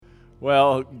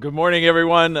Well, good morning,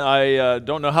 everyone. I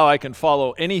don't know how I can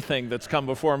follow anything that's come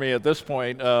before me at this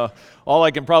point. All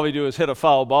I can probably do is hit a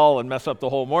foul ball and mess up the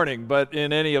whole morning. But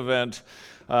in any event,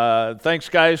 thanks,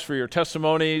 guys, for your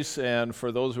testimonies and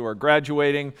for those who are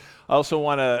graduating. I also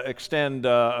want to extend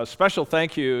a special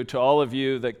thank you to all of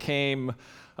you that came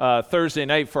Thursday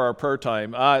night for our prayer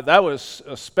time. That was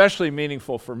especially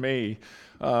meaningful for me.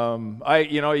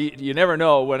 You never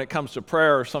know when it comes to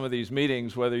prayer or some of these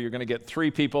meetings whether you're going to get 3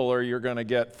 people or you're going to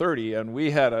get 30, and we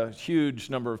had a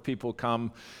huge number of people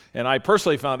come, and I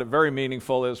personally found it very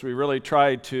meaningful as we really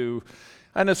tried to,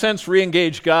 in a sense,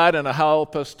 re-engage God and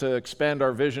help us to expand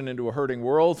our vision into a hurting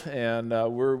world, and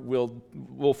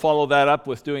we'll follow that up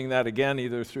with doing that again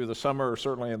either through the summer or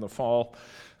certainly in the fall.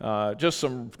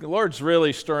 The Lord's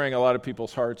really stirring a lot of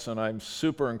people's hearts, and I'm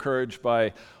super encouraged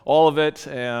by all of it.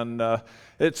 And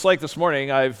it's like this morning,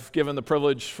 I've given the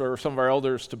privilege for some of our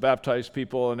elders to baptize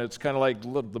people, and it's kind of like,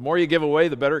 look, the more you give away,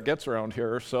 the better it gets around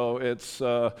here. So it's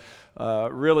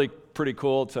really pretty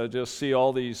cool to just see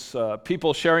all these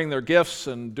people sharing their gifts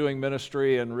and doing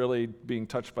ministry and really being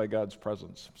touched by God's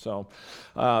presence. So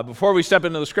before we step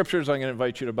into the scriptures, I'm going to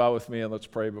invite you to bow with me, and let's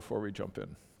pray before we jump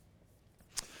in.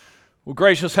 Well,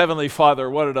 gracious Heavenly Father,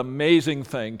 what an amazing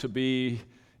thing to be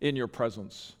in your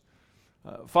presence.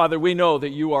 Father, we know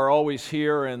that you are always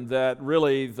here, and that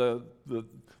really the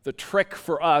trick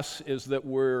for us is that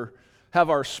we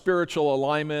have our spiritual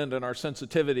alignment and our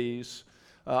sensitivities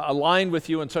aligned with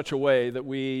you in such a way that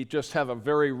we just have a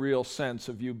very real sense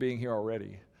of you being here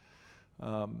already.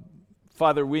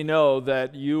 Father, we know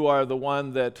that you are the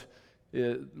one that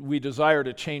we desire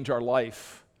to change our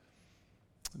life,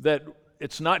 that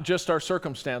it's not just our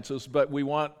circumstances, but we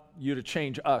want you to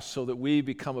change us so that we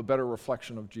become a better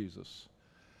reflection of Jesus.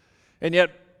 And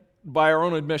yet, by our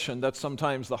own admission, that's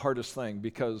sometimes the hardest thing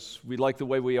because we like the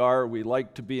way we are, we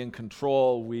like to be in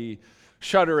control, we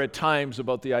shudder at times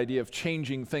about the idea of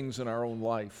changing things in our own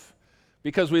life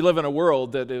because we live in a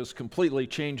world that is completely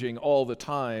changing all the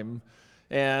time,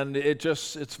 and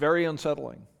it's very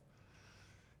unsettling.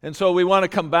 And so we want to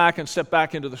come back and step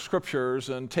back into the scriptures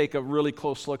and take a really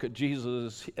close look at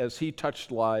Jesus as he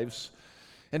touched lives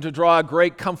and to draw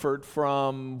great comfort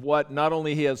from what not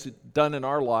only he has done in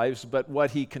our lives, but what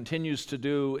he continues to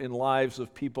do in lives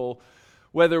of people,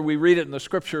 whether we read it in the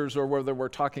scriptures or whether we're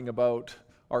talking about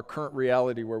our current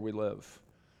reality where we live.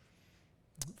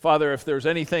 Father, if there's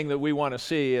anything that we want to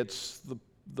see, it's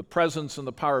the presence and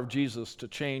the power of Jesus to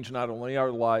change not only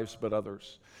our lives but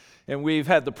others. And we've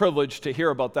had the privilege to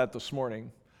hear about that this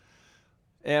morning.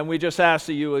 And we just ask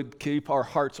that you would keep our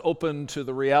hearts open to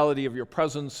the reality of your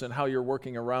presence and how you're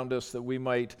working around us, that we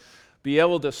might be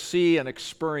able to see and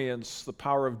experience the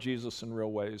power of Jesus in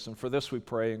real ways. And for this we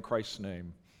pray in Christ's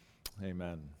name.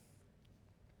 Amen.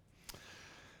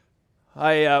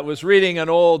 I was reading an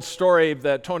old story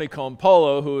that Tony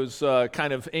Campolo, who is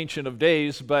kind of ancient of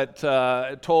days, but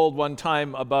told one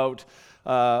time about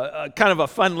kind of a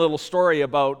fun little story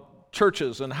about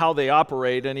churches and how they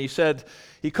operate, and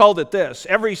he called it this: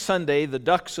 every Sunday the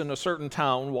ducks in a certain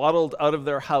town waddled out of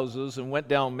their houses and went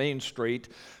down Main Street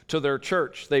to their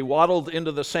church. They waddled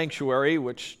into the sanctuary,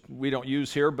 which we don't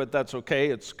use here, but that's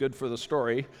okay, it's good for the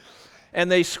story, and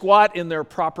they squat in their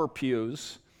proper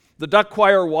pews. The duck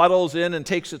choir waddles in and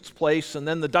takes its place, and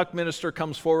then the duck minister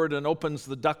comes forward and opens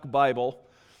the duck Bible.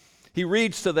 He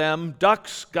reads to them,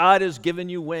 "Ducks, God has given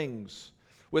you wings.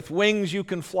 With wings you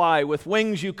can fly. With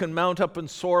wings you can mount up and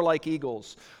soar like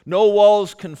eagles. No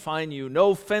walls confine you.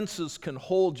 No fences can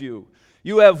hold you.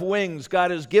 You have wings.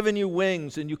 God has given you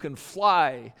wings, and you can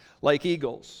fly like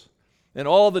eagles." And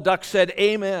all the ducks said,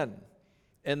 "Amen."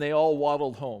 And they all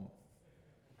waddled home.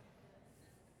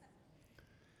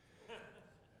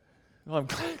 Well,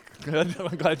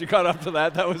 I'm glad you caught up to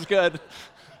that. That was good.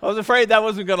 I was afraid that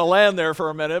wasn't going to land there for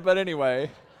a minute, but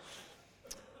anyway.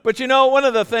 But you know, one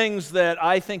of the things that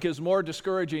I think is more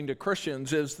discouraging to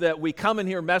Christians is that we come and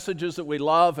hear messages that we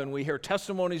love, and we hear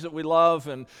testimonies that we love,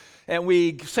 and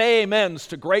we say amens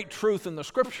to great truth in the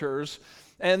scriptures,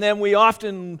 and then we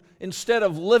often, instead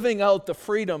of living out the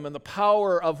freedom and the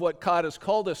power of what God has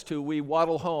called us to, we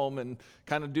waddle home and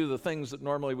kind of do the things that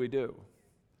normally we do.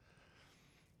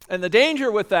 And the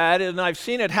danger with that, and I've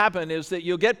seen it happen, is that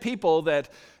you'll get people that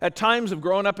at times have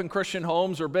grown up in Christian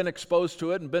homes or been exposed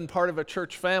to it and been part of a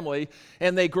church family,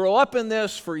 and they grow up in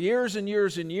this for years and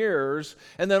years and years,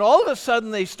 and then all of a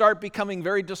sudden they start becoming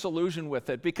very disillusioned with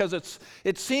it because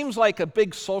it seems like a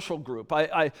big social group.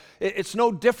 It's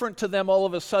no different to them all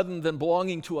of a sudden than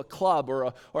belonging to a club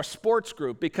or a sports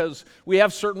group, because we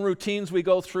have certain routines we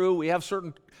go through, we have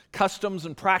certain customs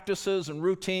and practices and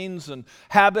routines and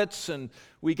habits, and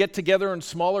we get together in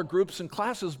smaller groups and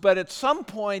classes. But at some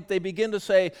point, they begin to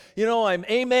say, I'm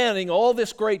amening all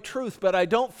this great truth, but I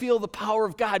don't feel the power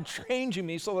of God changing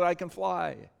me so that I can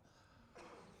fly.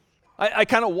 I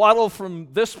kind of waddle from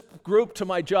this group to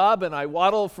my job, and I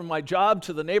waddle from my job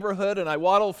to the neighborhood, and I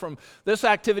waddle from this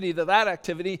activity to that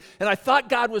activity, and I thought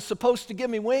God was supposed to give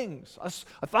me wings.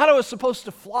 I thought I was supposed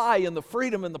to fly in the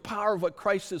freedom and the power of what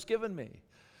Christ has given me.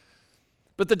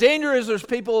 But the danger is there's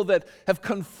people that have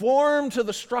conformed to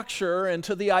the structure and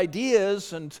to the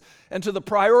ideas and to the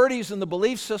priorities and the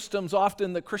belief systems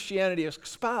often that Christianity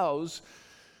espouse.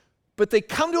 But they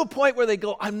come to a point where they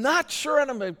go, I'm not sure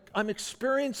I'm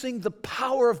experiencing the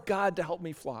power of God to help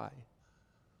me fly.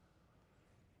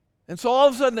 And so all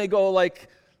of a sudden they go like,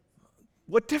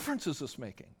 what difference is this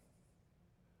making?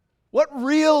 What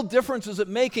real difference is it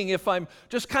making if I'm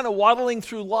just kind of waddling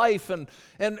through life and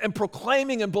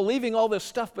proclaiming and believing all this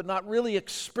stuff but not really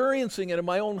experiencing it in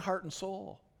my own heart and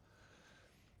soul?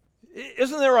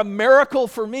 Isn't there a miracle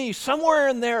for me somewhere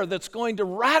in there that's going to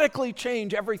radically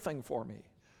change everything for me?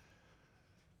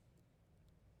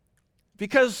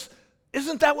 Because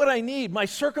isn't that what I need? My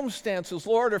circumstances,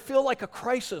 Lord, feel like a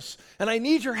crisis, and I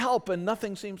need your help, and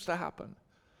nothing seems to happen.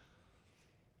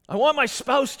 I want my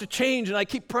spouse to change, and I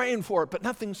keep praying for it, but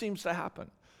nothing seems to happen.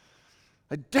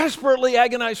 I desperately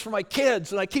agonize for my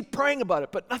kids, and I keep praying about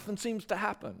it, but nothing seems to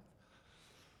happen.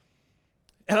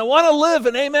 And I want to live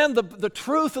and amen the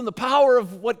truth and the power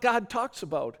of what God talks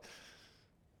about,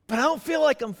 but I don't feel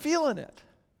like I'm feeling it.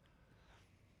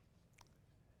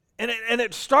 And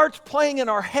it starts playing in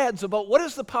our heads about what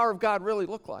does the power of God really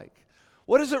look like?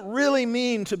 What does it really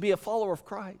mean to be a follower of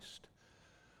Christ?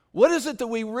 What is it that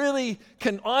we really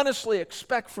can honestly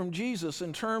expect from Jesus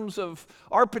in terms of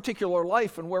our particular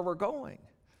life and where we're going?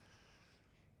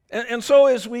 And so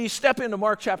as we step into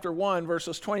Mark chapter 1,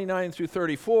 verses 29 through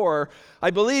 34, I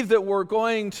believe that we're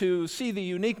going to see the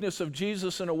uniqueness of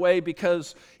Jesus in a way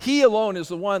because he alone is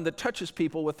the one that touches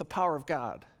people with the power of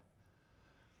God.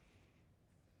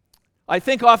 I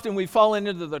think often we fall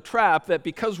into the trap that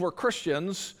because we're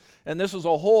Christians, and this is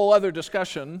a whole other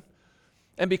discussion,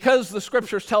 and because the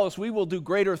scriptures tell us we will do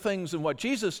greater things than what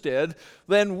Jesus did,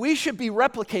 then we should be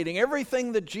replicating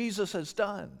everything that Jesus has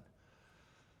done.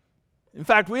 In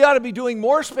fact, we ought to be doing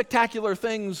more spectacular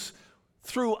things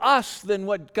through us than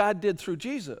what God did through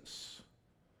Jesus.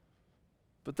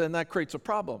 But then that creates a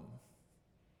problem.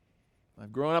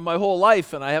 I've grown up my whole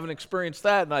life and I haven't experienced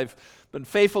that, and I've been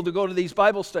faithful to go to these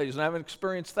Bible studies and I haven't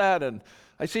experienced that, and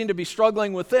I seem to be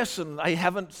struggling with this and I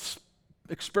haven't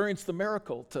experienced the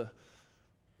miracle to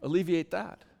alleviate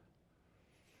that.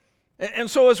 And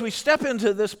so as we step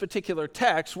into this particular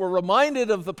text, we're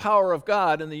reminded of the power of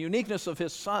God and the uniqueness of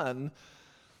his Son,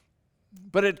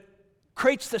 but it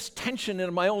creates this tension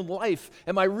in my own life.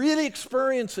 Am I really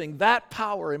experiencing that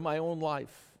power in my own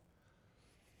life?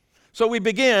 So we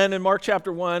begin in Mark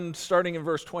chapter 1, starting in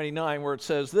verse 29, where it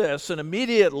says this, and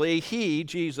immediately he,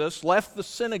 Jesus, left the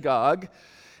synagogue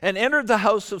and entered the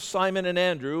house of Simon and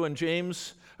Andrew and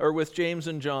with James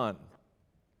and John.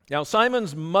 Now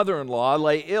Simon's mother-in-law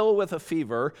lay ill with a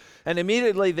fever, and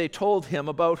immediately they told him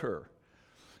about her.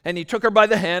 And he took her by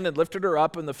the hand and lifted her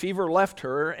up, and the fever left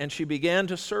her, and she began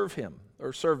to serve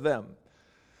them.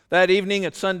 That evening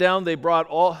at sundown they brought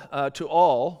to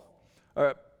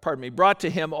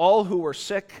him all who were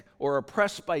sick or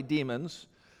oppressed by demons,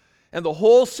 and the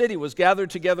whole city was gathered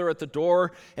together at the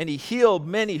door, and he healed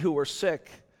many who were sick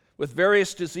with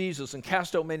various diseases and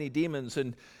cast out many demons,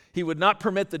 and he would not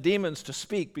permit the demons to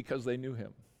speak because they knew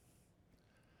him.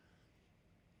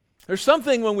 There's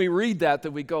something when we read that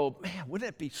we go, man, wouldn't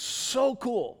it be so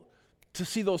cool to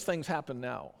see those things happen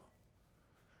now?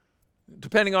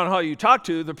 Depending on how you talk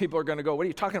to, the people are going to go, what are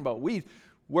you talking about?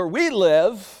 Where we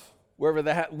live,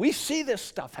 wherever we see this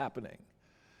stuff happening.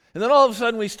 And then all of a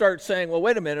sudden we start saying, well,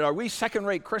 wait a minute, are we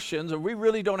second-rate Christians, or we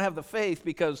really don't have the faith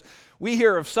because we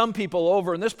hear of some people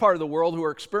over in this part of the world who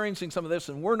are experiencing some of this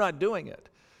and we're not doing it.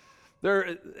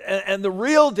 And the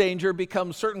real danger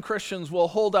becomes certain Christians will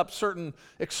hold up certain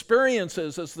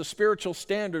experiences as the spiritual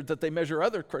standard that they measure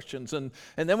other Christians. And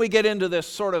then we get into this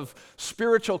sort of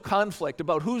spiritual conflict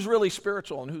about who's really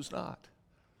spiritual and who's not.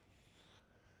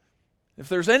 If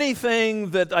there's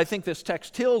anything that I think this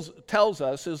text tells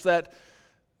us is that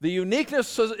the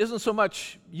uniqueness isn't so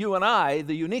much you and I,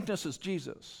 the uniqueness is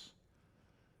Jesus.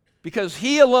 Because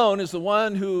he alone is the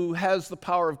one who has the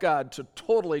power of God to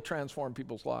totally transform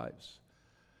people's lives.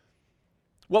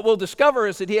 What we'll discover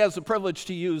is that he has the privilege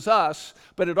to use us,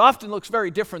 but it often looks very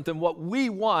different than what we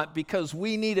want because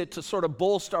we need it to sort of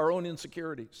bolster our own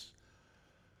insecurities.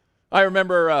 I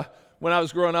remember when I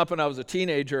was growing up and I was a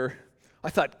teenager,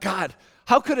 I thought, God,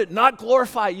 how could it not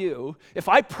glorify you if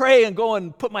I pray and go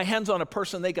and put my hands on a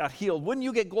person, they got healed? Wouldn't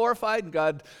you get glorified? And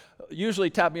God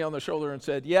usually tapped me on the shoulder and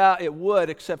said, yeah, it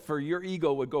would, except for your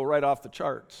ego would go right off the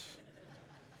charts.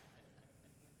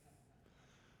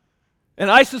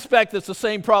 And I suspect it's the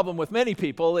same problem with many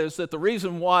people, is that the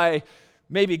reason why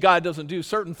maybe God doesn't do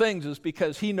certain things is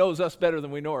because he knows us better than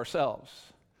we know ourselves.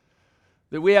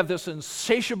 That we have this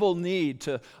insatiable need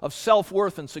of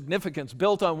self-worth and significance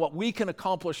built on what we can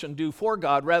accomplish and do for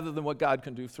God rather than what God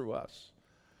can do through us.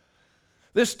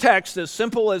 This text, as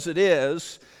simple as it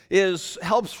is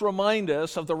helps remind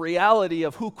us of the reality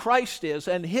of who Christ is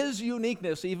and his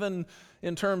uniqueness even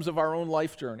in terms of our own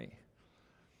life journey.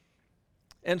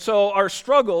 And so our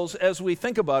struggles as we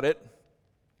think about it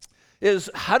is,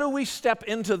 how do we step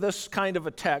into this kind of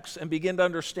a text and begin to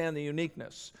understand the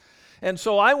uniqueness? And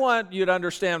so I want you to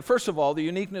understand, first of all, the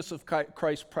uniqueness of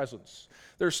Christ's presence.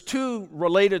 There's two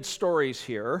related stories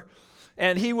here,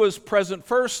 and he was present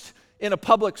first in a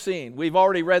public scene. We've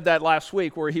already read that last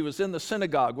week, where he was in the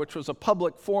synagogue, which was a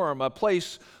public forum, a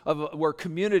place where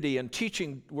community and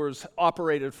teaching was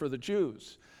operated for the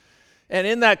Jews. And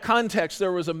in that context,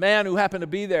 there was a man who happened to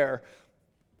be there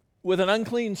with an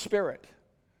unclean spirit.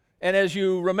 And as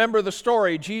you remember the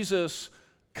story, Jesus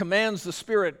commands the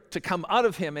spirit to come out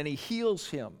of him, and he heals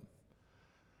him.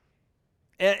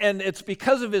 And it's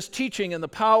because of his teaching and the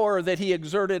power that he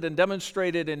exerted and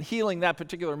demonstrated in healing that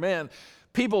particular man,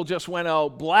 people just went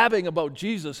out blabbing about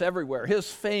Jesus everywhere. His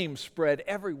fame spread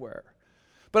everywhere.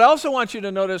 But I also want you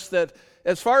to notice that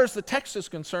as far as the text is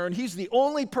concerned, he's the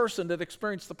only person that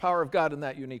experienced the power of God in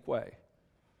that unique way.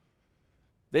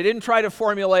 They didn't try to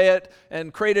formulate it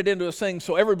and create it into a thing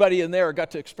so everybody in there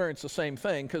got to experience the same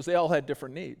thing, because they all had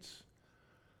different needs.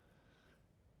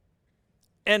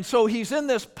 And so he's in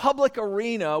this public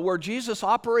arena where Jesus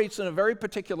operates in a very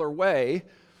particular way,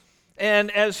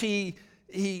 and as he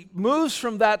moves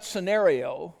from that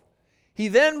scenario, he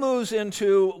then moves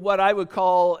into what I would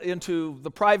call into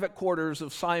the private quarters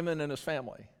of Simon and his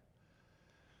family.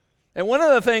 And one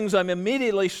of the things I'm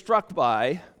immediately struck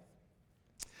by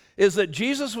is that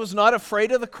Jesus was not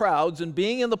afraid of the crowds and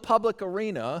being in the public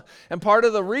arena, and part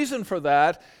of the reason for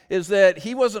that is that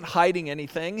he wasn't hiding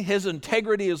anything. His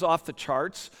integrity is off the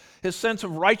charts. His sense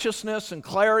of righteousness and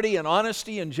clarity and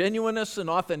honesty and genuineness and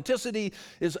authenticity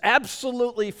is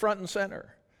absolutely front and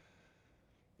center.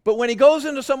 But when he goes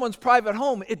into someone's private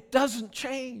home, it doesn't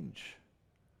change.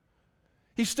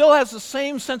 He still has the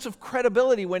same sense of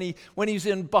credibility when he's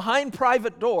in behind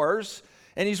private doors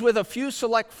and he's with a few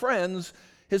select friends.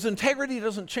 His integrity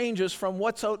doesn't change us from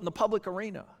what's out in the public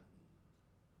arena.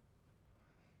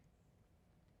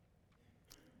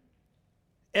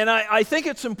 And I think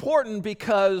it's important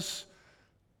because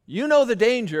you know the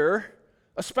danger,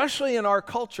 especially in our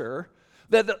culture,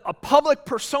 that a public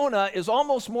persona is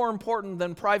almost more important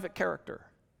than private character.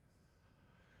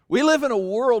 We live in a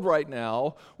world right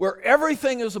now where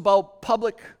everything is about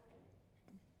public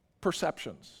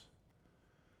perceptions.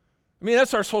 I mean,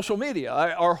 that's our social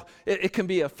media. It can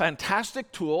be a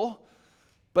fantastic tool,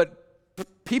 but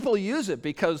people use it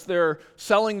because they're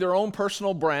selling their own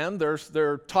personal brand.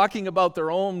 They're talking about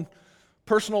their own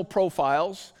personal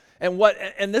profiles.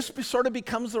 And this sort of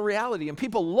becomes the reality. And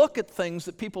people look at things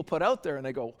that people put out there and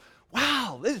they go,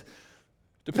 wow,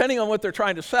 depending on what they're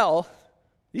trying to sell,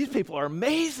 these people are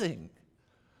amazing.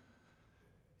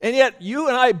 And yet you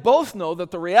and I both know that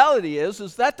the reality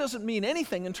is that doesn't mean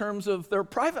anything in terms of their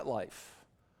private life.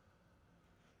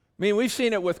 I mean, we've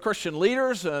seen it with Christian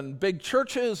leaders and big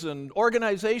churches and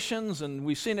organizations, and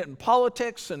we've seen it in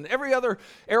politics and every other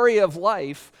area of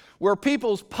life where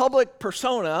people's public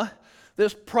persona,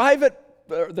 this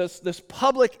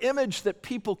public image that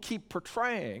people keep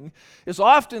portraying, is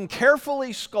often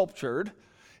carefully sculptured.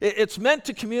 It's meant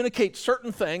to communicate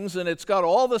certain things, and it's got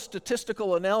all the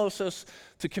statistical analysis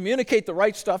to communicate the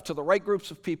right stuff to the right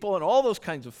groups of people and all those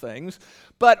kinds of things.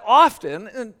 But often,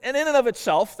 and in and of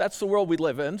itself, that's the world we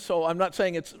live in, so I'm not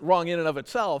saying it's wrong in and of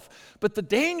itself, but the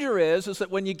danger is that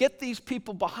when you get these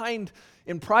people behind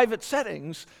in private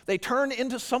settings, they turn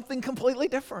into something completely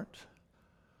different.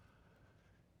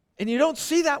 And you don't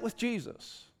see that with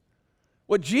Jesus.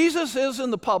 What Jesus is in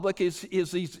the public is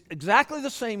exactly the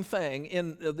same thing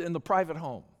in the private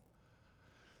home.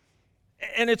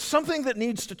 And it's something that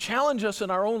needs to challenge us in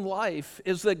our own life,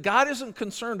 is that God isn't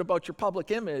concerned about your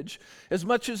public image as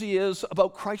much as he is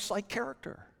about Christ-like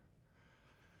character.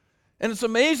 And it's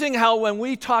amazing how when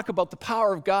we talk about the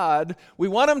power of God, we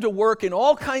want Him to work in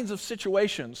all kinds of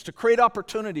situations, to create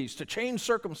opportunities, to change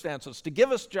circumstances, to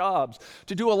give us jobs,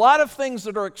 to do a lot of things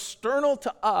that are external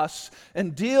to us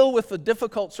and deal with the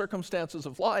difficult circumstances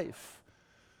of life.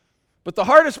 But the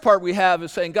hardest part we have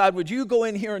is saying, God, would you go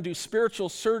in here and do spiritual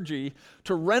surgery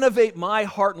to renovate my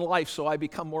heart and life so I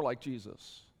become more like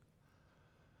Jesus?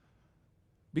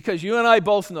 Because you and I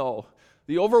both know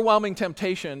the overwhelming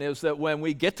temptation is that when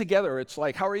we get together, it's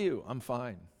like, how are you? I'm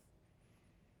fine.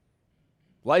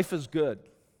 Life is good.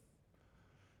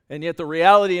 And yet the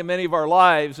reality in many of our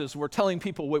lives is we're telling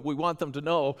people what we want them to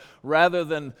know rather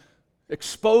than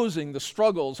exposing the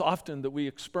struggles often that we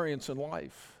experience in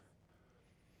life.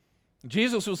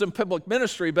 Jesus was in public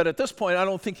ministry, but at this point, I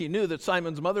don't think he knew that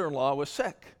Simon's mother-in-law was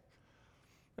sick.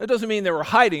 That doesn't mean they were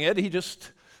hiding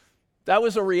it. That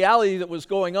was a reality that was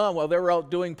going on while they were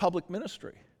out doing public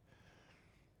ministry.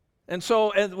 And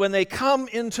so when they come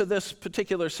into this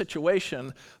particular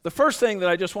situation, the first thing that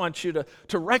I just want you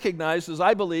to recognize is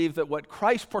I believe that what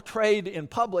Christ portrayed in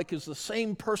public is the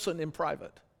same person in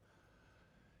private.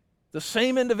 The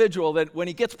same individual that when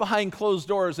he gets behind closed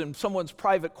doors in someone's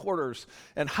private quarters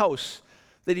and house,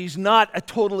 that he's not a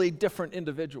totally different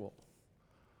individual.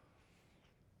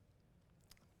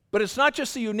 But it's not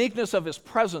just the uniqueness of his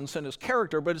presence and his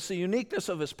character, but it's the uniqueness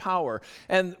of his power.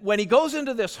 And when he goes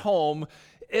into this home,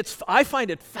 I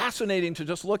find it fascinating to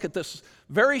just look at this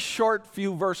very short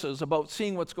few verses about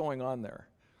seeing what's going on there.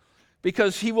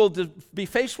 Because he will be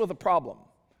faced with a problem,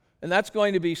 and that's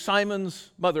going to be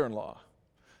Simon's mother-in-law.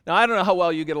 Now, I don't know how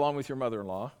well you get along with your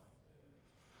mother-in-law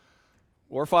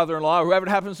or father-in-law, or whoever it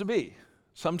happens to be.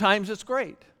 Sometimes it's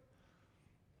great.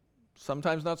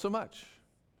 Sometimes not so much.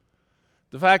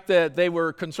 The fact that they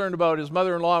were concerned about his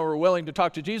mother-in-law and were willing to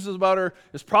talk to Jesus about her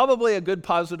is probably a good,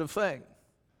 positive thing.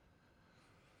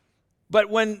 But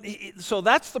so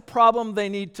that's the problem they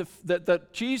need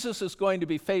that Jesus is going to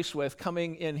be faced with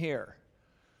coming in here.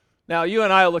 Now, you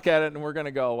and I will look at it and we're going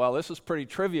to go, well, this is pretty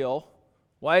trivial.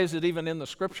 Why is it even in the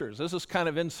scriptures? This is kind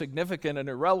of insignificant and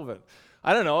irrelevant.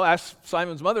 I don't know, ask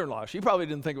Simon's mother-in-law. She probably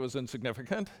didn't think it was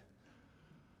insignificant.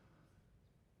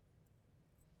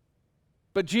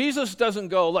 But Jesus doesn't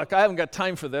go, look, I haven't got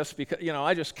time for this because,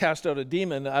 I just cast out a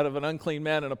demon out of an unclean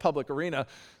man in a public arena.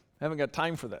 I haven't got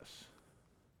time for this.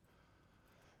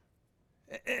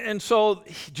 And so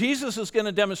Jesus is going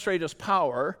to demonstrate his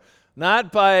power,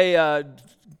 not by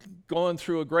going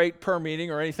through a great prayer meeting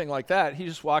or anything like that. He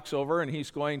just walks over and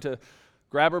he's going to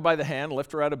grab her by the hand,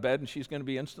 lift her out of bed, and she's going to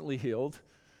be instantly healed.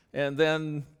 And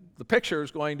then the picture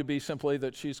is going to be simply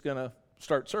that she's going to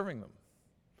start serving them.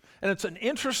 And it's an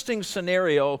interesting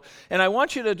scenario, and I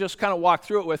want you to just kind of walk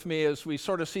through it with me as we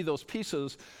sort of see those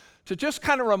pieces to just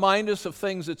kind of remind us of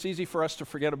things it's easy for us to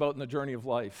forget about in the journey of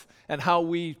life and how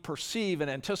we perceive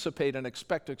and anticipate and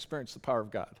expect to experience the power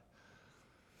of God.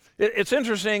 It's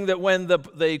interesting that when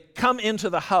they come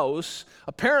into the house,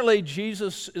 apparently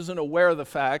Jesus isn't aware of the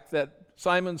fact that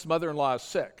Simon's mother-in-law is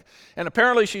sick. And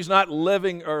apparently she's not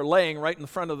living or laying right in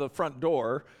front of the front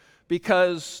door,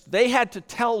 because they had to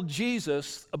tell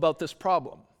Jesus about this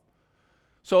problem.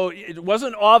 So it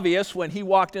wasn't obvious when he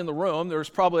walked in the room. There was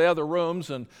probably other rooms,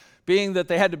 and being that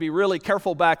they had to be really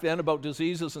careful back then about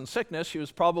diseases and sickness, she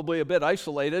was probably a bit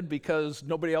isolated because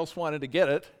nobody else wanted to get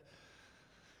it.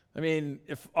 I mean,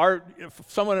 if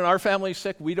someone in our family is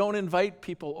sick, we don't invite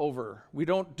people over. We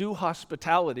don't do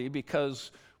hospitality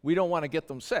because we don't want to get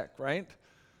them sick, right?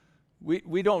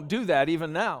 We don't do that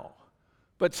even now.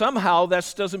 But somehow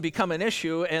this doesn't become an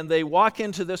issue, and they walk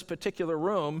into this particular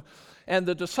room, and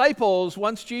the disciples,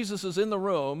 once Jesus is in the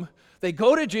room, they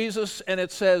go to Jesus, and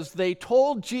it says they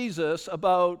told Jesus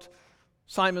about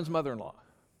Simon's mother-in-law.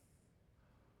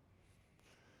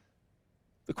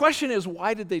 The question is,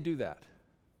 why did they do that?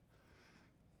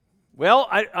 Well,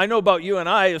 I know about you and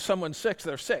I, if someone's sick,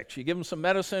 they're sick. You give them some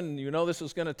medicine, and you know this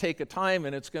is going to take a time,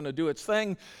 and it's going to do its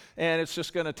thing, and it's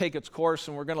just going to take its course,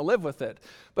 and we're going to live with it.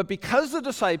 But because the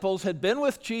disciples had been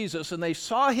with Jesus, and they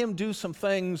saw him do some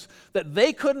things that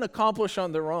they couldn't accomplish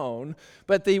on their own,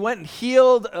 but they went and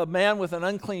healed a man with an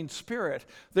unclean spirit,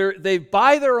 they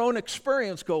by their own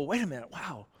experience go, wait a minute,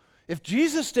 wow, if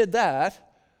Jesus did that,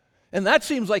 and that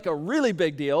seems like a really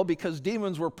big deal because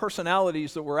demons were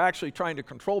personalities that were actually trying to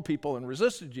control people and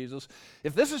resisted Jesus.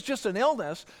 If this is just an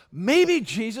illness, maybe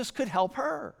Jesus could help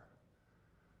her.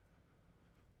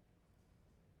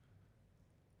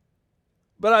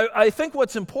 But I think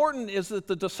what's important is that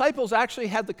the disciples actually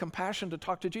had the compassion to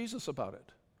talk to Jesus about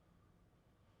it.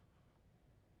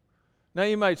 Now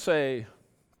you might say,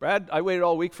 Brad, I waited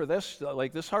all week for this.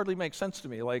 Like, this hardly makes sense to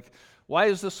me. Like, why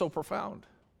is this so profound?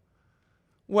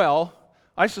 Well,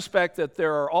 I suspect that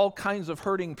there are all kinds of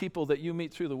hurting people that you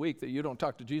meet through the week that you don't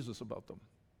talk to Jesus about them.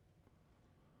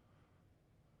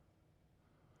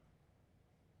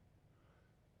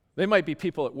 They might be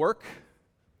people at work.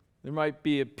 There might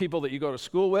be people that you go to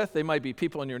school with. They might be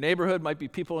people in your neighborhood, might be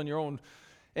people in your own.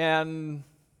 And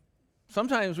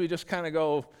sometimes we just kind of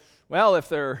go, well, if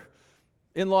they're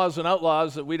in-laws and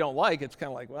outlaws that we don't like, it's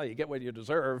kind of like, well, you get what you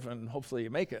deserve, and hopefully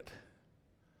you make it.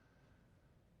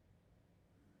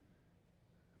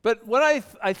 But what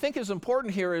I think is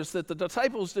important here is that the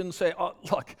disciples didn't say, oh,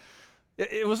 look,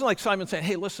 it wasn't like Simon saying,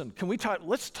 hey, listen, can we talk,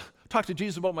 let's talk to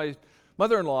Jesus about my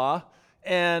mother-in-law,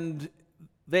 and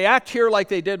they act here like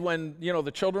they did when,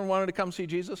 the children wanted to come see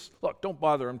Jesus. Look, don't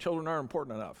bother them. Children aren't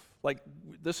important enough. Like,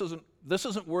 this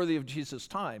isn't worthy of Jesus'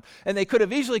 time. And they could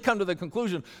have easily come to the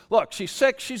conclusion, look, she's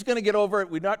sick, she's going to get over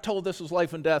it. We're not told this is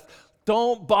life and death.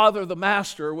 Don't bother the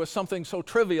master with something so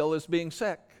trivial as being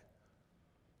sick.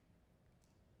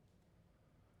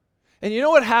 And you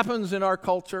know what happens in our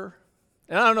culture?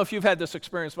 And I don't know if you've had this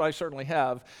experience, but I certainly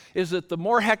have, is that the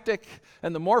more hectic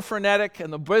and the more frenetic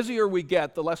and the busier we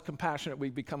get, the less compassionate we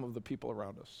become of the people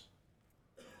around us.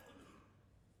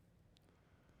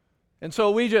 And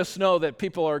so we just know that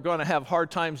people are going to have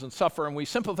hard times and suffer, and we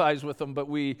sympathize with them, but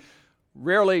we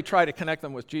rarely try to connect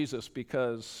them with Jesus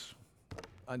because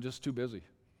I'm just too busy.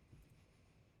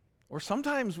 Or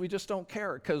sometimes we just don't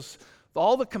care because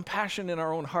all the compassion in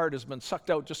our own heart has been sucked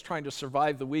out just trying to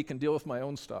survive the week and deal with my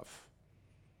own stuff.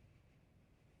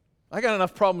 I got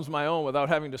enough problems of my own without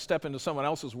having to step into someone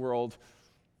else's world.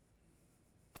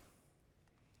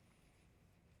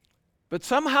 But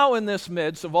somehow in this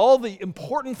midst of all the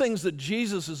important things that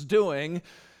Jesus is doing,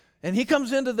 and he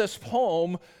comes into this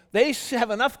home, they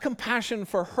have enough compassion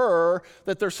for her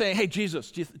that they're saying, hey, Jesus,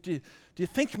 do you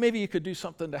think maybe you could do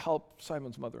something to help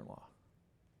Simon's mother-in-law?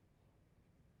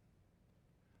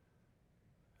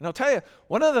 And I'll tell you,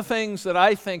 one of the things that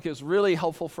I think is really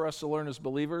helpful for us to learn as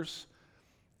believers,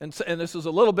 and this is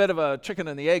a little bit of a chicken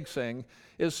and the egg thing,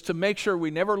 is to make sure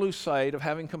we never lose sight of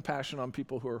having compassion on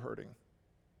people who are hurting.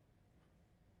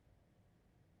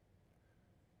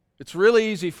 It's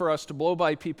really easy for us to blow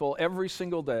by people every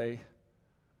single day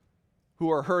who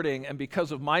are hurting, and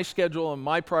because of my schedule and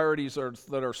my priorities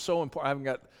that are so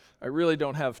important, I really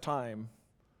don't have time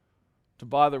to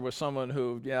bother with someone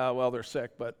who, they're sick,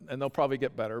 and they'll probably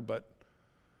get better,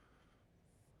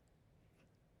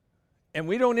 and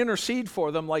we don't intercede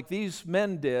for them like these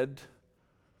men did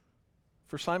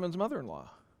for Simon's mother-in-law.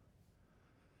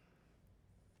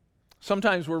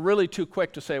 Sometimes we're really too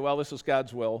quick to say, well, this is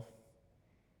God's will.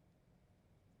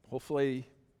 Hopefully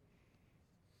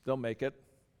they'll make it.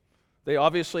 They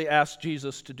obviously asked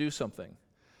Jesus to do something.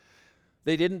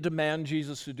 They didn't demand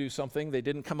Jesus to do something. They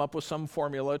didn't come up with some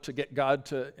formula to get God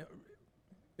to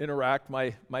interact.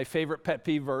 My favorite pet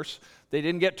peeve verse, they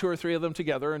didn't get two or three of them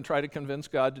together and try to convince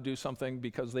God to do something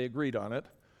because they agreed on it.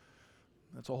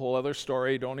 That's a whole other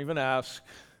story. Don't even ask.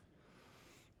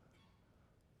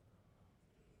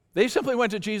 They simply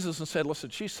went to Jesus and said, listen,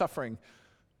 she's suffering.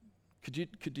 Could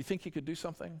you think you could do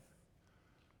something?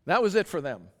 That was it for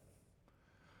them.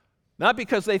 Not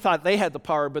because they thought they had the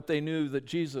power, but they knew that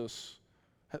Jesus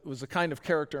was the kind of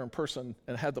character and person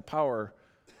and had the power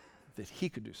that he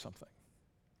could do something.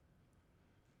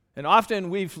 And often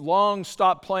we've long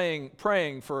stopped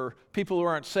praying for people who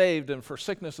aren't saved and for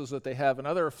sicknesses that they have and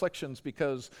other afflictions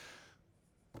because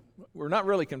we're not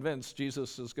really convinced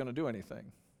Jesus is going to do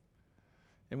anything.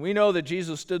 And we know that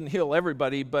Jesus didn't heal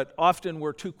everybody, but often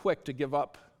we're too quick to give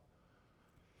up.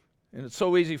 And it's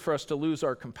so easy for us to lose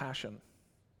our compassion.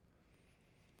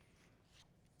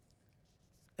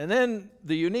 And then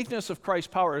the uniqueness of Christ's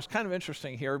power is kind of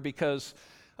interesting here because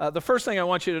the first thing I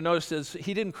want you to notice is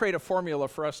he didn't create a formula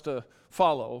for us to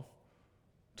follow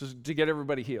to get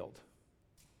everybody healed.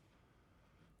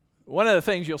 One of the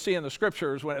things you'll see in the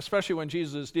scriptures, especially when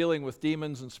Jesus is dealing with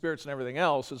demons and spirits and everything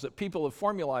else, is that people have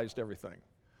formalized everything.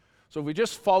 So if we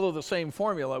just follow the same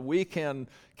formula, we can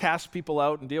cast people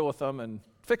out and deal with them and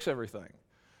fix everything.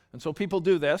 And so people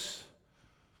do this,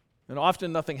 and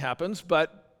often nothing happens,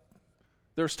 but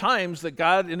there's times that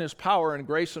God in his power and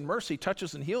grace and mercy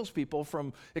touches and heals people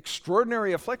from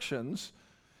extraordinary afflictions,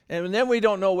 and then we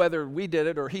don't know whether we did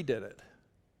it or he did it.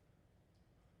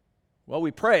 Well,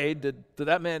 we prayed. Did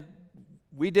that mean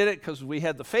we did it because we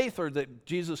had the faith, or that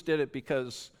Jesus did it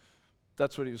because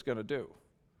that's what he was going to do?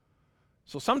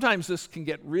 So sometimes this can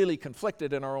get really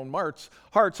conflicted in our own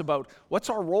hearts about what's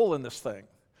our role in this thing.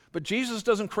 But Jesus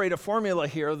doesn't create a formula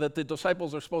here that the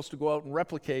disciples are supposed to go out and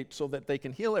replicate so that they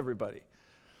can heal everybody.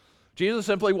 Jesus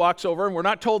simply walks over, and we're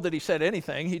not told that he said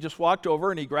anything. He just walked over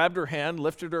and he grabbed her hand,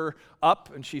 lifted her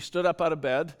up, and she stood up out of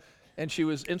bed. and she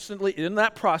was instantly, in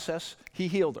that process, he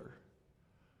healed her.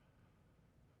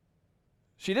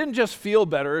 She didn't just feel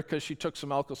better because she took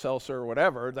some Alka-Seltzer or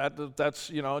whatever. That's,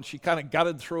 and she kind of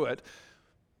gutted through it.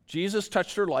 Jesus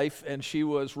touched her life, and she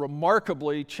was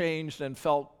remarkably changed and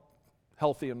felt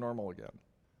healthy and normal again.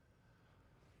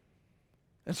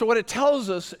 And so what it tells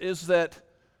us is that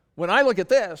when I look at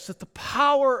this, that the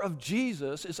power of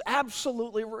Jesus is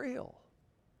absolutely real.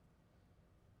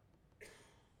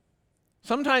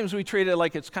 Sometimes we treat it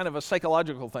like it's kind of a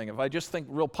psychological thing. If I just think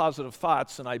real positive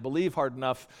thoughts and I believe hard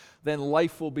enough, then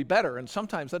life will be better. And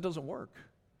sometimes that doesn't work.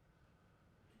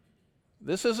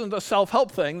 This isn't a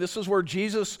self-help thing. This is where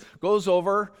Jesus goes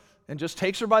over and just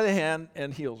takes her by the hand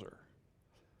and heals her.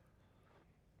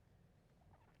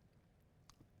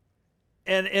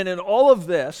 And in all of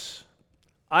this,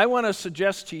 I want to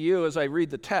suggest to you as I read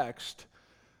the text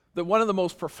that one of the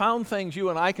most profound things you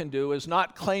and I can do is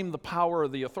not claim the power or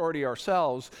the authority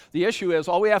ourselves. The issue is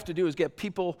all we have to do is get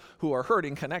people who are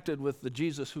hurting connected with the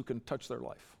Jesus who can touch their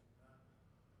life.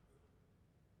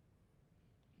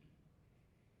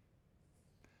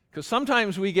 Because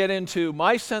sometimes we get into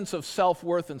my sense of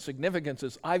self-worth and significance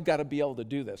is I've got to be able to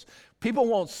do this. People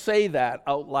won't say that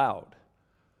out loud.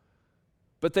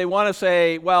 But they want to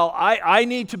say, well, I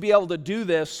need to be able to do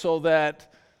this so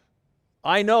that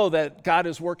I know that God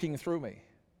is working through me.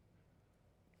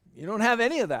 You don't have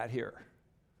any of that here.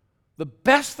 The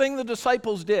best thing the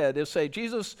disciples did is say,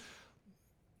 Jesus,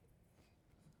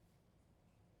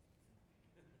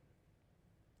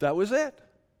 that was it.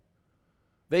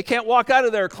 They can't walk out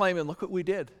of there claiming, look what we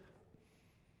did.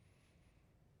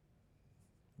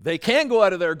 They can go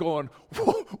out of there going,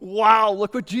 wow,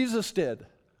 look what Jesus did.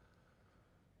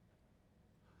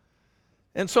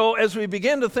 And so as we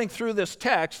begin to think through this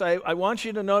text, I want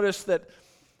you to notice that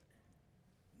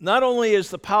not only is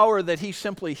the power that he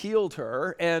simply healed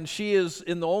her, and she is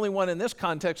the only one in this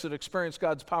context that experienced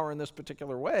God's power in this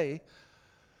particular way,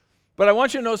 but I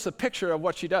want you to notice the picture of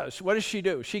what she does. What does she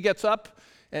do? She gets up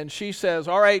and she says,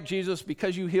 all right, Jesus,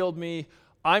 because you healed me,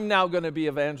 I'm now going to be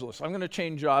evangelist. I'm going to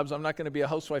change jobs. I'm not going to be a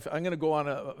housewife. I'm going to go on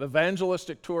an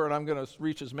evangelistic tour, and I'm going to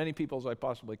reach as many people as I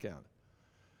possibly can.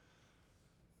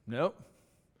 Nope.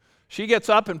 She gets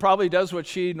up and probably does what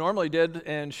she normally did,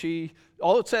 and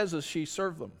all it says is she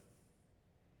served them.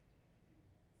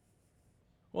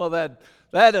 Well, that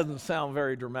doesn't sound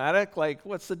very dramatic. Like,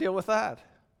 what's the deal with that?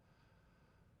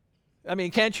 I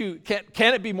mean, can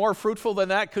it be more fruitful than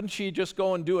that? Couldn't she just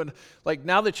go and do it? Like,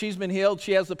 now that she's been healed,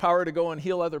 she has the power to go and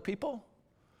heal other people?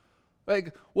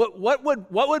 Like, what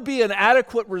would be an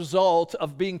adequate result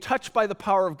of being touched by the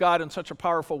power of God in such a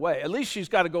powerful way? At least she's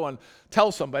got to go and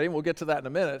tell somebody, and we'll get to that in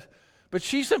a minute. But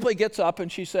she simply gets up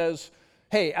and she says,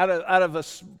 hey,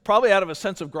 probably out of a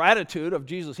sense of gratitude of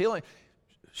Jesus healing,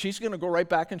 she's going to go right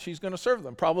back and she's going to serve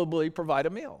them, probably provide a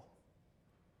meal.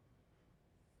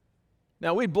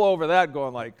 Now, we'd blow over that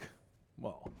going like,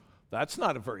 well, that's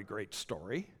not a very great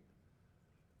story.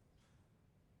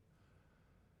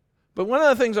 But one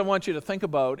of the things I want you to think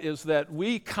about is that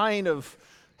we kind of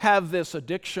have this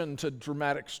addiction to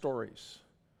dramatic stories.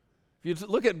 If you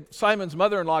look at Simon's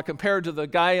mother-in-law compared to the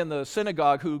guy in the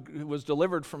synagogue who was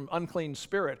delivered from unclean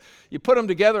spirit, you put them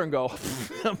together and go,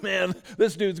 man,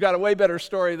 this dude's got a way better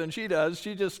story than she does.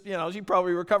 She just, she'd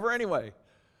probably recover anyway.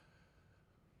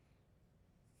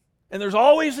 And there's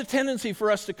always a tendency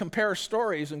for us to compare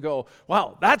stories and go,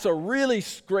 wow, that's a really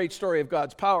great story of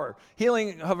God's power.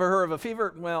 Healing of her of a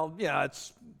fever, well, yeah,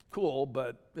 it's cool,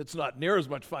 but it's not near as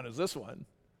much fun as this one.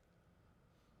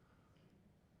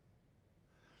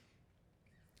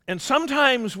 And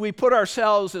sometimes we put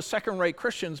ourselves as second-rate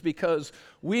Christians because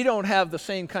we don't have the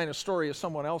same kind of story as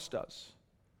someone else does.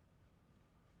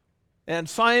 And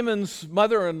Simon's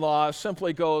mother-in-law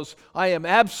simply goes, I am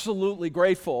absolutely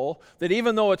grateful that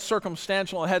even though it's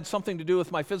circumstantial and had something to do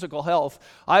with my physical health,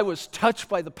 I was touched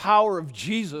by the power of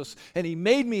Jesus and he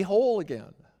made me whole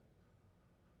again.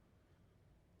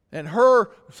 And her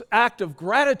act of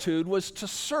gratitude was to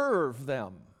serve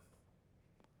them.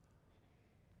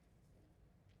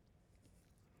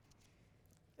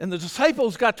 And the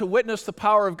disciples got to witness the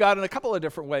power of God in a couple of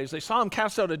different ways. They saw him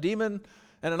cast out a demon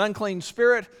and an unclean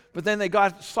spirit, but then they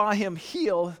saw him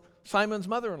heal Simon's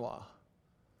mother-in-law.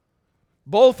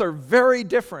 Both are very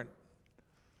different,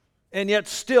 and yet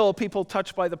still people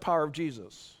touched by the power of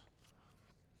Jesus.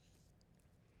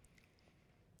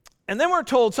 And then we're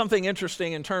told something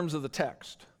interesting in terms of the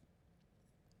text.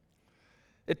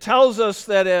 It tells us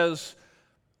that as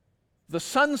the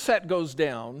sunset goes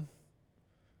down,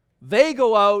 they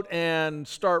go out and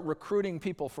start recruiting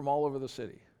people from all over the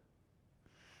city.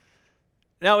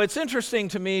 Now, it's interesting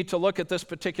to me to look at this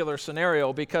particular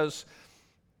scenario because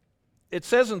it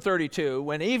says in 32,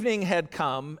 when evening had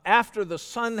come, after the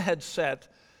sun had set,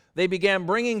 they began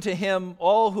bringing to him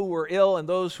all who were ill and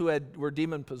those who were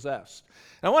demon-possessed.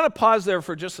 And I want to pause there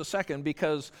for just a second,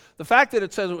 because the fact that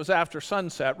it says it was after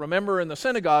sunset, remember in the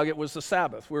synagogue it was the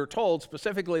Sabbath. We were told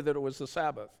specifically that it was the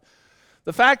Sabbath.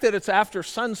 The fact that it's after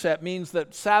sunset means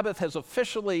that Sabbath has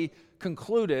officially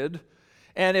concluded,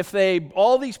 and if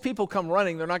all these people come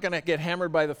running, they're not going to get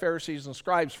hammered by the Pharisees and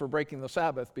scribes for breaking the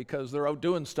Sabbath because they're out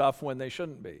doing stuff when they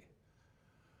shouldn't be.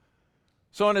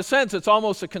 So in a sense, it's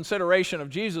almost a consideration of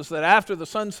Jesus that after the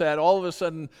sunset, all of a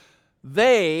sudden,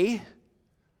 they,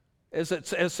 as it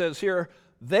says here,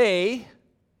 they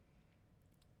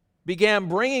began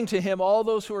bringing to him all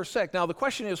those who are sick. Now the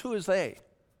question is, who is they?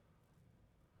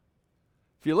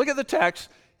 If you look at the text,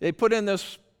 they put in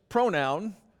this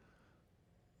pronoun,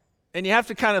 and you have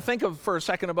to kind of think for a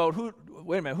second about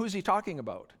who's he talking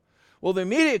about? Well, the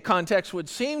immediate context would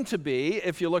seem to be,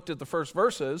 if you looked at the first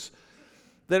verses,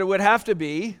 that it would have to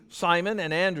be Simon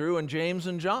and Andrew and James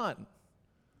and John,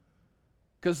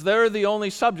 because they're the only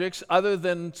subjects other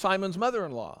than Simon's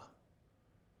mother-in-law.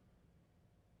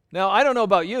 Now, I don't know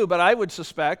about you, but I would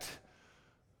suspect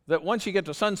that once you get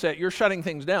to sunset, you're shutting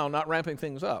things down, not ramping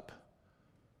things up.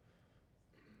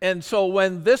 And so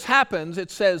when this happens, it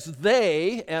says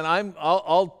they, and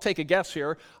I'll take a guess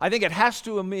here. I think it has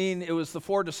to mean it was the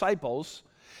 4 disciples,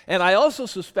 and I also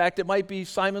suspect it might be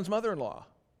Simon's mother-in-law,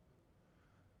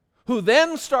 who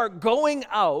then start going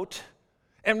out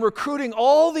and recruiting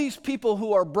all these people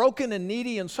who are broken and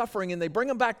needy and suffering, and they bring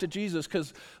them back to Jesus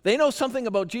because they know something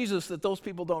about Jesus that those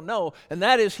people don't know, and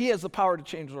that is he has the power to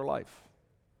change their life.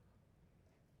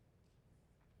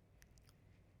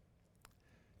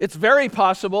 It's very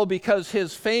possible, because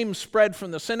his fame spread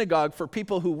from the synagogue for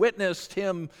people who witnessed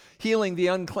him healing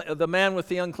the man with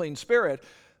the unclean spirit.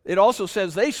 It also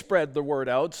says they spread the word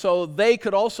out, so they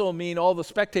could also mean all the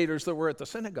spectators that were at the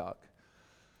synagogue.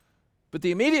 But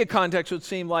the immediate context would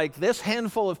seem like this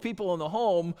handful of people in the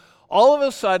home, all of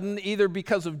a sudden, either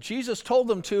because of Jesus told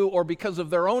them to or because of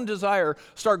their own desire,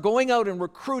 start going out and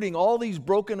recruiting all these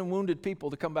broken and wounded people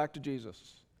to come back to Jesus.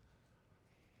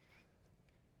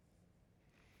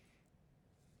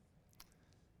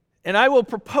 And I will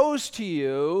propose to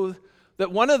you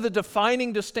that one of the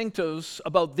defining distinctives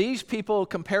about these people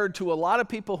compared to a lot of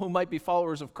people who might be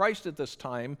followers of Christ at this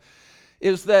time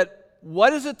is that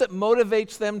what is it that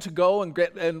motivates them to go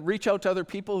and reach out to other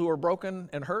people who are broken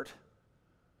and hurt?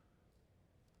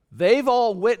 They've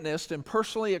all witnessed and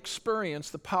personally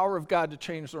experienced the power of God to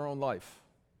change their own life.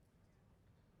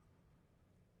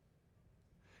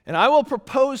 And I will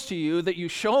propose to you that you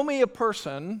show me a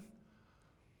person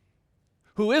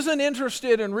who isn't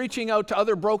interested in reaching out to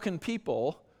other broken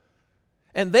people,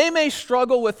 and they may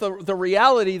struggle with the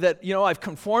reality that, I've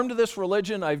conformed to this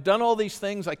religion, I've done all these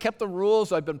things, I kept the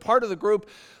rules, I've been part of the group,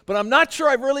 but I'm not sure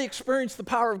I've really experienced the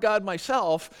power of God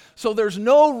myself, so there's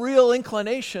no real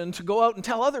inclination to go out and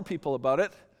tell other people about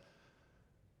it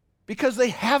because they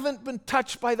haven't been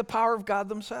touched by the power of God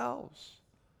themselves.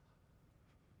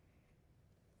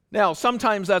 Now,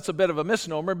 sometimes that's a bit of a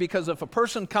misnomer, because if a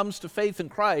person comes to faith in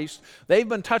Christ, they've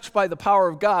been touched by the power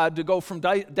of God to go from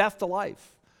death to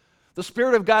life. The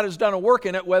Spirit of God has done a work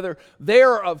in it, whether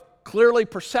they're clearly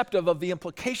perceptive of the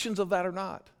implications of that or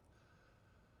not.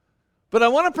 But I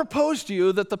want to propose to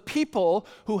you that the people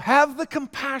who have the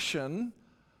compassion,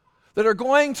 that are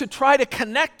going to try to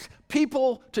connect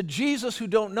people to Jesus who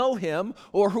don't know him,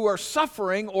 or who are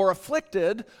suffering or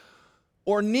afflicted,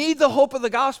 or need the hope of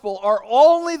the gospel, are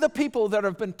only the people that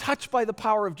have been touched by the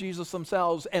power of Jesus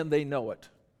themselves, and they know it.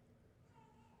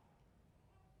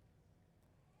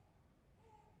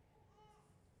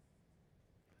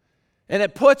 And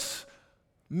it puts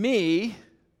me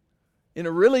in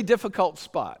a really difficult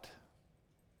spot.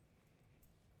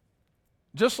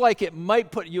 Just like it might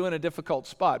put you in a difficult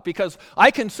spot, because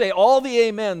I can say all the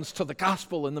amens to the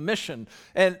gospel and the mission,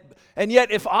 and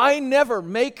yet if I never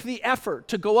make the effort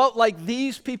to go out like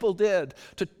these people did,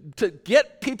 to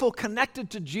get people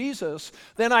connected to Jesus,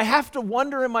 then I have to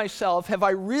wonder in myself, have I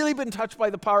really been touched by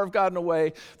the power of God in a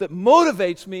way that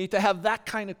motivates me to have that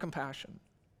kind of compassion?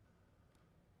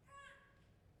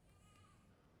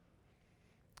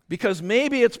 Because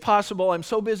maybe it's possible I'm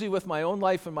so busy with my own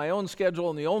life and my own schedule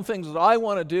and the own things that I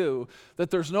want to do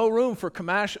that there's no room for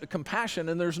compassion,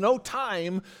 and there's no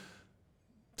time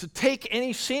to take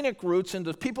any scenic routes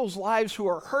into people's lives who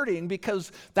are hurting,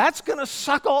 because that's going to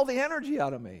suck all the energy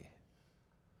out of me.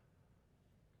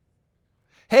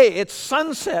 Hey, it's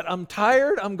sunset. I'm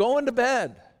tired. I'm going to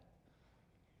bed.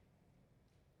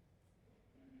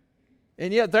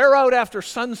 And yet they're out after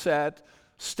sunset,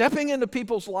 stepping into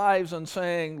people's lives and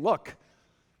saying, look,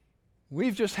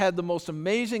 We've just had the most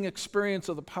amazing experience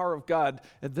of the power of God,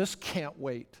 and this can't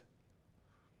wait.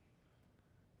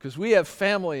 Because we have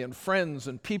family and friends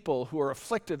and people who are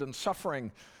afflicted and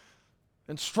suffering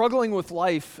and struggling with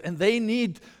life, and they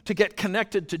need to get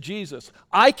connected to Jesus.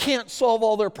 I can't solve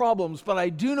all their problems, but I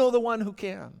do know the one who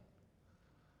can.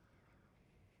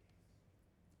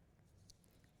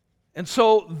 And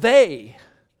so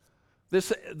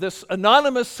this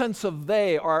anonymous sense of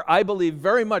they are, I believe,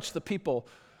 very much the people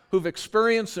who've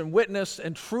experienced and witnessed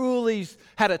and truly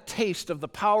had a taste of the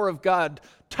power of God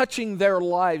touching their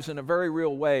lives in a very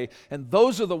real way. And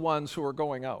those are the ones who are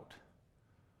going out,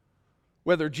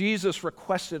 whether Jesus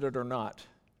requested it or not.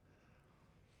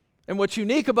 And what's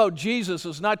unique about Jesus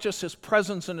is not just his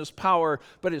presence and his power,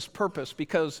 but his purpose.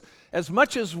 Because as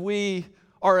much as we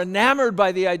are enamored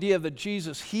by the idea that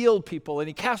Jesus healed people and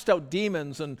he cast out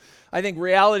demons, and I think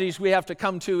realities we have to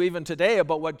come to even today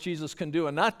about what Jesus can do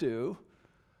and not do,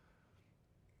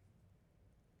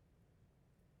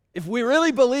 if we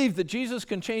really believe that Jesus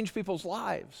can change people's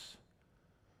lives,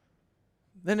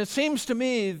 then it seems to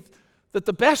me that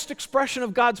the best expression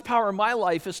of God's power in my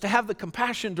life is to have the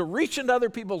compassion to reach into other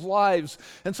people's lives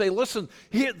and say, listen,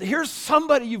 here's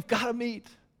somebody you've got to meet.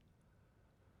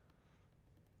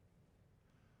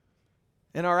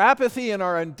 And our apathy and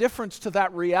our indifference to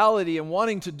that reality and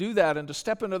wanting to do that and to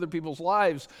step into other people's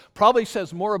lives probably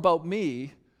says more about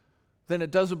me than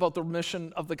it does about the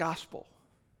mission of the gospel.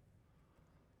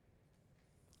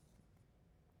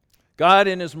 God,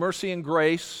 in his mercy and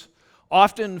grace,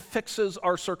 often fixes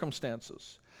our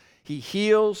circumstances. He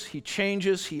heals, he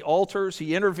changes, he alters,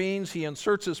 he intervenes, he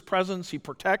inserts his presence, he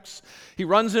protects, he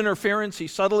runs interference, he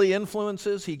subtly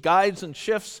influences, he guides and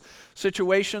shifts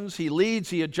situations, he leads,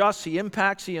 he adjusts, he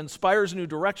impacts, he inspires new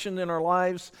direction in our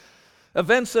lives.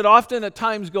 Events that often at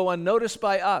times go unnoticed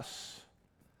by us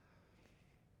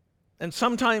and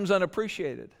sometimes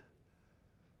unappreciated.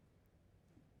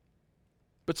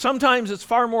 But sometimes it's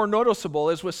far more noticeable,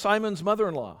 as with Simon's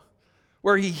mother-in-law,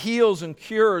 where he heals and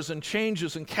cures and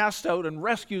changes and casts out and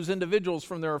rescues individuals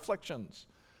from their afflictions.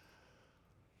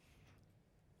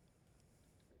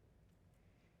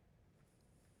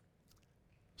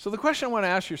 So the question I want to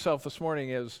ask yourself this morning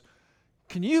is,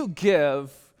 can you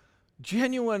give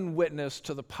genuine witness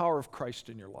to the power of Christ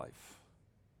in your life?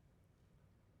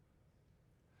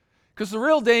 Because the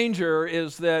real danger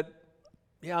is that,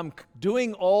 I'm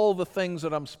doing all the things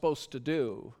that I'm supposed to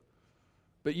do,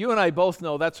 but you and I both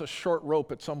know that's a short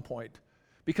rope at some point,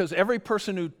 because every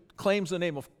person who claims the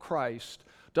name of Christ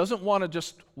doesn't want to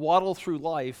just waddle through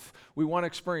life. We want to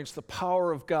experience the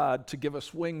power of God to give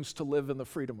us wings to live in the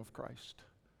freedom of Christ.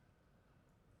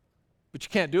 But you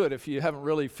can't do it if you haven't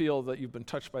really feel that you've been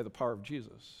touched by the power of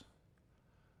Jesus.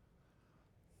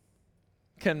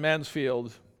 Ken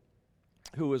Mansfield,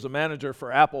 who was a manager for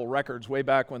Apple Records way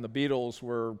back when the Beatles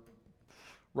were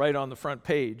right on the front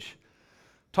page,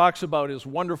 talks about his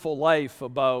wonderful life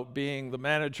about being the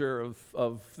manager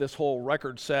of this whole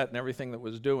record set and everything that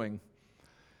was doing.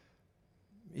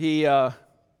 He, after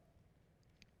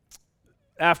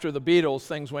the Beatles,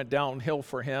 things went downhill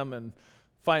for him, and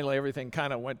finally everything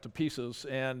kind of went to pieces,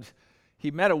 and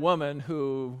he met a woman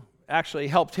who actually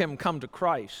helped him come to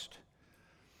Christ.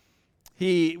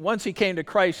 Once he came to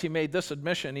Christ, he made this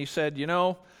admission. He said,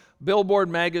 Billboard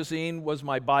magazine was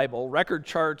my Bible, record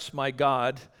charts my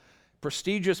God,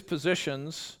 prestigious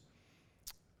positions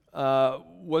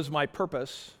was my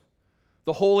purpose,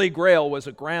 the Holy Grail was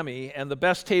a Grammy, and the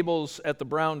best tables at the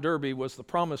Brown Derby was the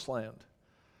Promised Land.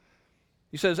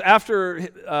 He says after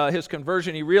his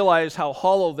conversion, he realized how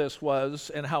hollow this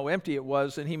was and how empty it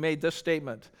was, and he made this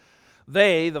statement: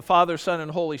 They, the Father, Son,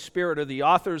 and Holy Spirit, are the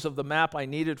authors of the map I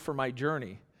needed for my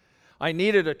journey. I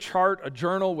needed a chart, a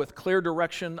journal with clear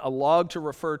direction, a log to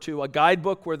refer to, a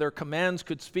guidebook where their commands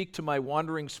could speak to my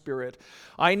wandering spirit.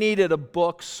 I needed a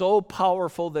book so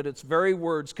powerful that its very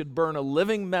words could burn a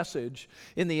living message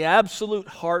in the absolute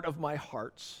heart of my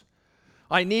hearts.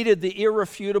 I needed the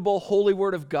irrefutable holy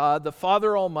word of God, the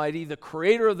Father Almighty, the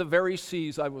creator of the very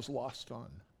seas I was lost on.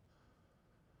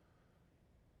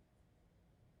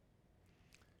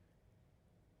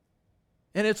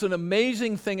 And it's an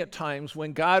amazing thing at times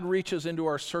when God reaches into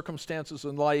our circumstances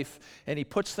in life and he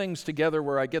puts things together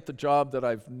where I get the job that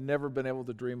I've never been able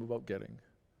to dream about getting.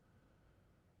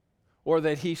 Or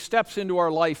that he steps into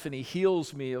our life and he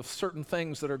heals me of certain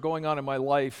things that are going on in my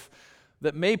life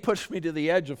that may push me to the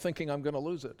edge of thinking I'm going to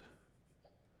lose it.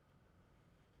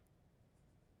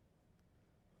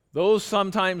 Those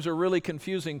sometimes are really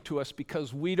confusing to us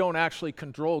because we don't actually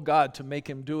control God to make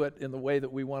him do it in the way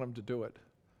that we want him to do it.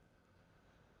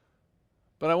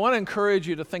 But I want to encourage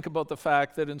you to think about the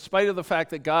fact that in spite of the fact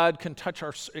that God can touch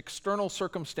our external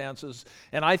circumstances,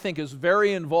 and I think is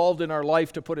very involved in our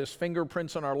life to put his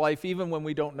fingerprints on our life even when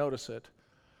we don't notice it,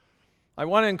 I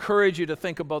want to encourage you to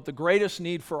think about the greatest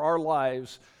need for our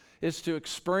lives is to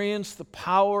experience the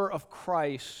power of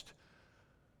Christ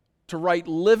to write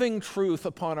living truth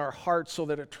upon our hearts so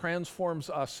that it transforms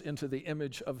us into the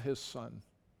image of his Son.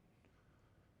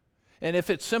 And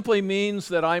if it simply means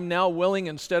that I'm now willing,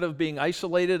 instead of being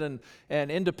isolated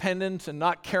and independent and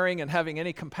not caring and having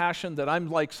any compassion, that I'm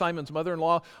like Simon's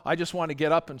mother-in-law, I just want to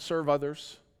get up and serve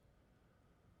others.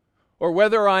 Or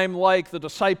whether I'm like the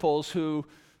disciples who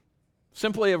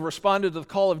simply have responded to the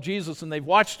call of Jesus and they've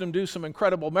watched him do some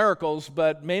incredible miracles,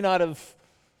 but may not have,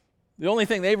 the only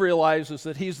thing they realize is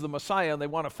that he's the Messiah and they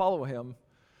want to follow him.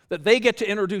 That they get to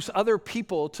introduce other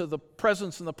people to the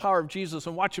presence and the power of Jesus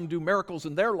and watch him do miracles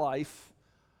in their life.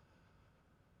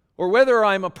 Or whether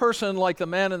I'm a person like the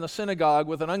man in the synagogue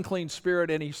with an unclean spirit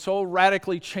and he so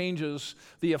radically changes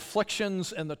the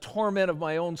afflictions and the torment of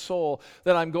my own soul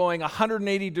that I'm going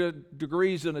 180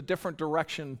 degrees in a different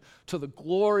direction to the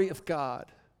glory of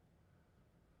God.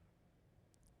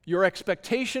 Your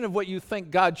expectation of what you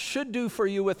think God should do for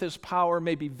you with his power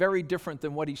may be very different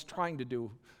than what he's trying to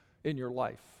do in your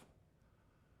life.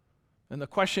 And the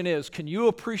question is, can you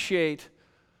appreciate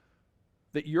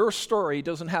that your story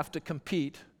doesn't have to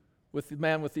compete with the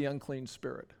man with the unclean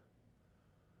spirit?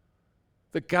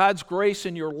 That God's grace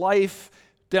in your life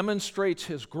demonstrates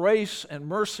his grace and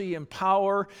mercy and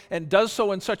power and does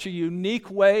so in such a unique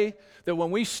way that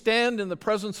when we stand in the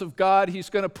presence of God, he's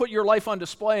going to put your life on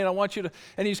display, and I want you to,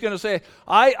 and he's going to say,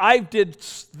 I did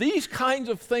these kinds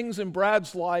of things in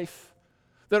Brad's life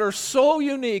that are so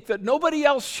unique that nobody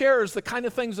else shares the kind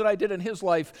of things that I did in his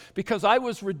life because I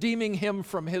was redeeming him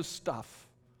from his stuff.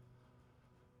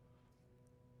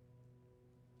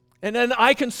 And then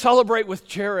I can celebrate with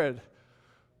Jared,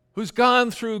 who's gone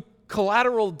through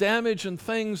collateral damage and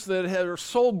things that are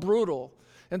so brutal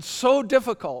and so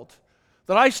difficult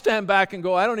that I stand back and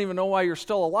go, I don't even know why you're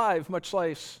still alive, much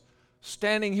less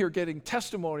standing here getting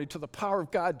testimony to the power of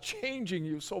God changing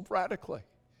you so radically.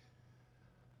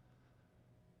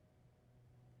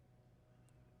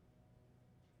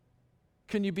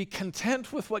 Can you be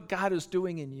content with what God is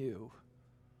doing in you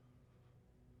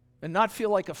and not feel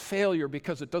like a failure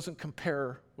because it doesn't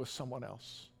compare with someone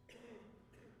else?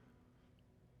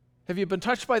 Have you been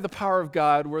touched by the power of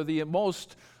God where the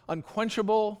most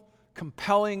unquenchable,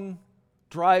 compelling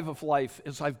drive of life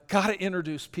is I've got to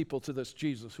introduce people to this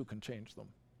Jesus who can change them?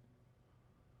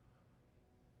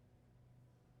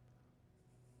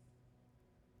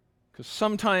 Because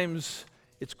sometimes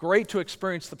it's great to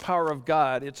experience the power of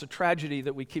God. It's a tragedy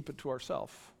that we keep it to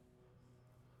ourselves.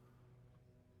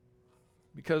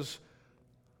 Because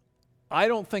I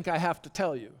don't think I have to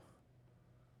tell you,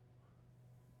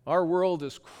 our world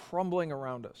is crumbling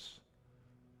around us.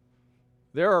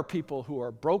 There are people who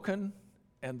are broken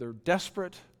and they're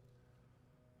desperate.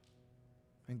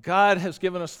 And God has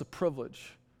given us the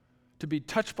privilege to be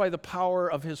touched by the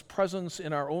power of his presence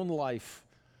in our own life.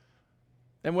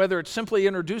 And whether it's simply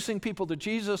introducing people to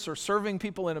Jesus or serving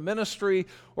people in a ministry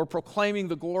or proclaiming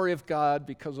the glory of God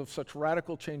because of such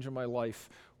radical change in my life,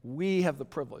 we have the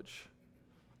privilege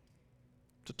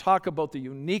to talk about the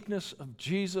uniqueness of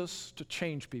Jesus to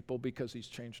change people because he's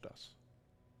changed us.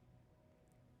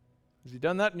 Has he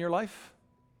done that in your life?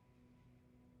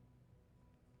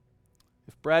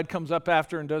 If Brad comes up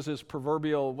after and does his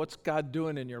proverbial, what's God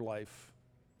doing in your life?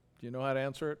 Do you know how to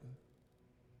answer it?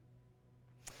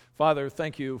 Father,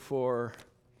 thank you for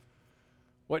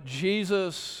what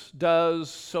Jesus does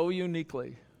so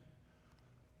uniquely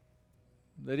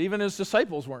that even his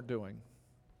disciples weren't doing.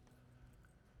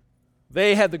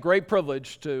 They had the great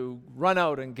privilege to run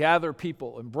out and gather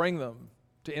people and bring them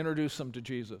to introduce them to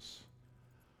Jesus.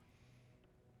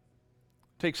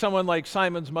 Take someone like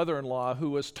Simon's mother-in-law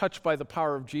who was touched by the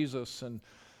power of Jesus, and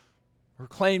her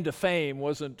claim to fame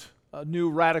wasn't a new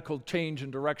radical change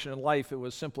in direction in life, it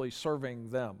was simply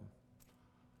serving them.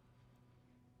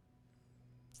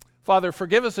 Father,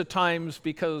 forgive us at times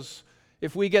because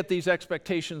if we get these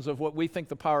expectations of what we think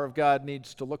the power of God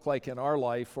needs to look like in our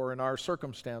life or in our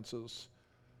circumstances,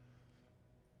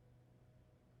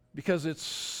 because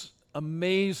it's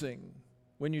amazing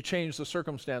when you change the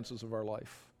circumstances of our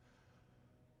life.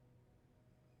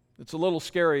 It's a little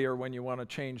scarier when you want to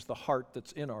change the heart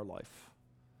that's in our life.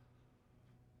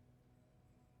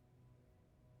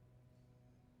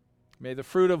 May the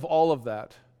fruit of all of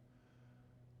that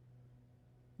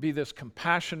be this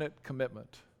compassionate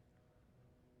commitment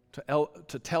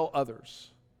to tell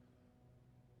others,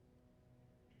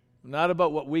 not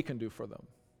about what we can do for them,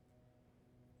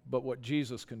 but what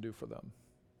Jesus can do for them.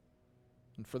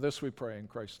 And for this we pray in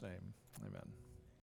Christ's name. Amen.